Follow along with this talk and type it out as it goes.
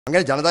මං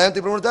ජනතා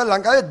ජනතා ප්‍රමුඛතාවය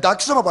ලංකාවේ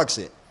දක්ෂම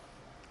පක්ෂය.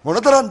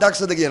 මොනතරම්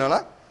දක්ෂද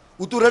කියනවා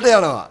උතුරට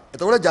යනවා.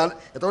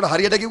 එතකොට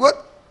හරියට කිව්වොත්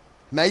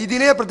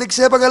මැයිදිනේ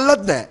ප්‍රතික්ෂේප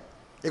කළත් නැහැ.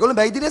 ඒගොල්ලෝ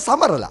මැයිදිනේ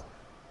සමරලා.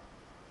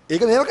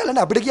 ඒක මේව කළා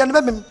නේ අපිට කියන්න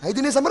බෑ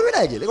මැයිදිනේ සමරුවේ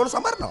නැහැ කියලා. ඒගොල්ලෝ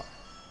සමරනවා.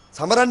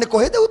 සමරන්නේ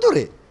කොහෙද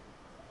උතුරේ?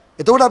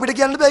 එතකොට අපිට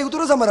කියන්න බෑ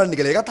උතුර සමරන්නේ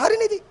කියලා. ඒකත්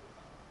හරිනේ ඉතින්.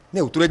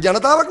 නේ උතුරේ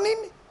ජනතාවක් නේ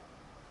ඉන්නේ.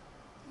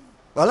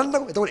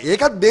 බලන්නකො. එතකොට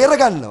ඒකත් බේර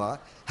ගන්නවා.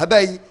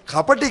 හැබැයි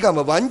කපටිකම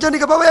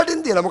වංචනික බව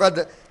යටින් තියලා මොකද්ද?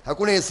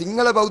 හකුනේ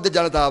සිංහල බෞද්ධ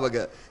ජනතාවක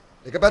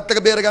එක පැත්තක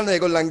බේර ගන්න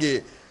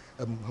ඒගොල්ලන්ගේ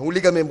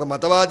මූලික මේ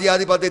මතවාදී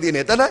ආධිපත්‍යය තියෙන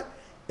එතන.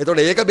 එතකොට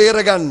ඒක බේර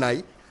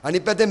ගන්නයි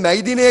අනිත් පැත්තේ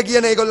මැයිදිනේ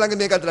කියන ඒගොල්ලන්ගේ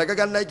මේකට රැක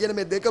ගන්නයි කියන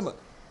මේ දෙකම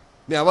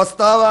මේ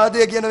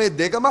අවස්ථාවාදය කියන මේ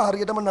දෙකම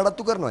හරියටම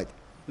නඩත්තු කරනවා ඉතින්.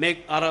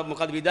 මේ අර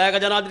මොකද විධායක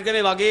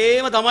ජනාධිපතිකමේ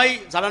වගේම තමයි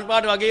සරන්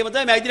පාට වගේම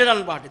තමයි මැයිදිනේ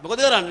රන් පාටේ.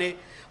 මොකද කරන්නේ?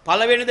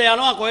 පළවෙනිද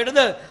යනවා කොහෙටද?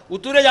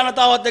 උතුරේ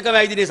ජනතාවත් එක්ක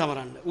මැයිදිනේ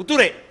සමරන්න.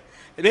 උතුරේ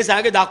මේ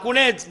සාගේ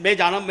දකුණේ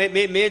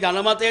මේ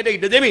ජනමතයට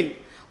ඉඩ දෙමින්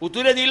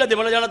උතුරේ දීලා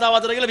දෙමළ ජනතාව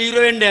අතර කියලා වීර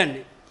වෙන්න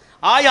යන්නේ.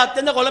 ආයි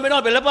හත්ෙන්ද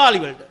කොළඹේනවා පෙළපාලි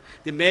වලට.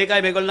 ඉතින්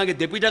මේකයි මේගොල්ලන්ගේ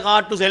දෙපිට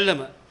කාට්ටු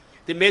සෙල්ලම.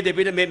 ඉතින් මේ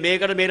දෙපිට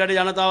මේකට මේ රටේ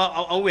ජනතාව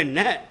අවු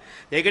වෙන්නේ නැහැ.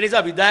 ඒක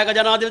නිසා විධායක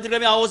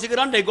ජනාධිපතිකමේ අවශ්‍ය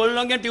කරන්න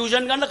ඒගොල්ලන්ගෙන්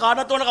ටියුෂන් ගන්න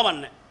කාටවත් ඕන කමක්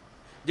නැහැ.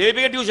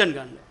 ජේපීගේ ටියුෂන්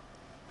ගන්න.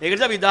 ඒක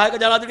නිසා විධායක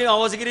ජනාධිපතිකමේ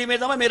අවශ්‍ය කිරීමේ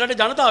තමයි මේ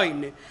රටේ ජනතාව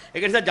ඉන්නේ.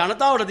 ඒක නිසා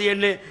ජනතාවට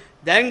තියෙන්නේ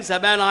දැන්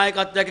සැබෑ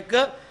නායකත්වයක් එක්ක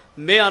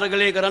මේ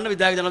අරගලේ කරන්න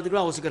විධායක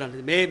ජනාධිපතිකම අවශ්‍ය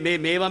කරන්නේ.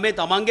 මේවා මේ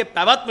තමන්ගේ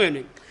පැවැත්ම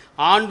වෙනුවෙන්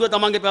ආණ්ඩුව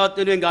තමන්ගේ පැවැත්ම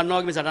වෙනුවෙන් ගන්නවා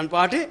වගේ මේ සටන්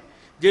පාටේ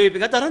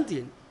ජේපී එක තරම්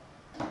තියෙනවා.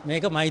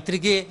 මේක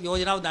මෛත්‍රීගේ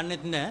යෝජනාව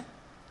දන්නෙත් නැහැ.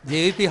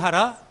 ජේපී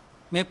හරහා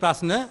මේ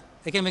ප්‍රශ්න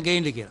එකෙම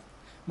ගේන්න කියලා.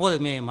 මොකද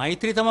මේ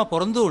මෛත්‍රී තමයි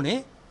පොරොන්දු වුණේ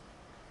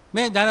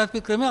මේ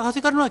ජනාධිපති ක්‍රමය අහසි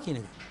කරනවා කියන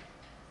එක.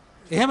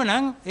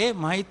 එහෙමනම් ඒ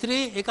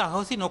මෛත්‍රී ඒක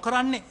අහසි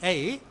නොකරන්නේ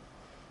ඇයි?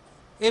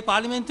 ඒ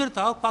පාර්ලිමේන්තුවේ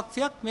තව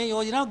පක්ෂයක් මේ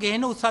යෝජනාව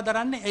ගේන්න උත්සාහ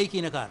දරන්නේ ඇයි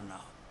කියන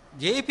කාරණාව.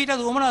 ජේපීට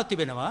දුවමනාවක්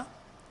තිබෙනවා.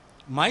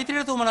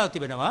 මෛත්‍රීට දුවමනාවක්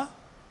තිබෙනවා.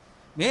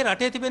 මේ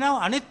රටේ තිබෙන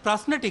අනිත්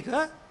ප්‍රශ්න ටික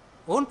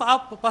ඕන්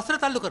පස්සට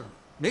තල්ලු කරනවා.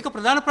 මේක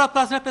ප්‍රධාන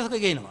ප්‍රශ්නයක් ලෙස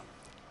ගේනවා.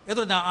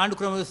 එතකොට ආණ්ඩු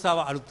ක්‍රම ව්‍යවස්ථාව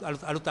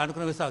අලුත් ආණ්ඩු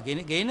ක්‍රම ව්‍යවස්ථාව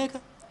ගේන එක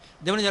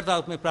දෙවන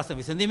ජනතාව මේ ප්‍රශ්න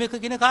විසඳීමේක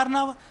කියන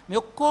කාරණාව මේ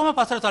ඔක්කොම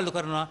පස්සට තල්ලු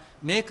කරනවා.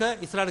 මේක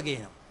ඉස්සරහට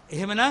ගේනවා.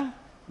 එහෙමනම්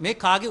මේ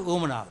කාගේ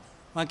උවමනාවද?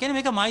 මම කියන්නේ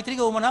මේක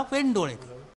මෛත්‍රීගේ උවමනාවක් වෙන්න ඕන එක.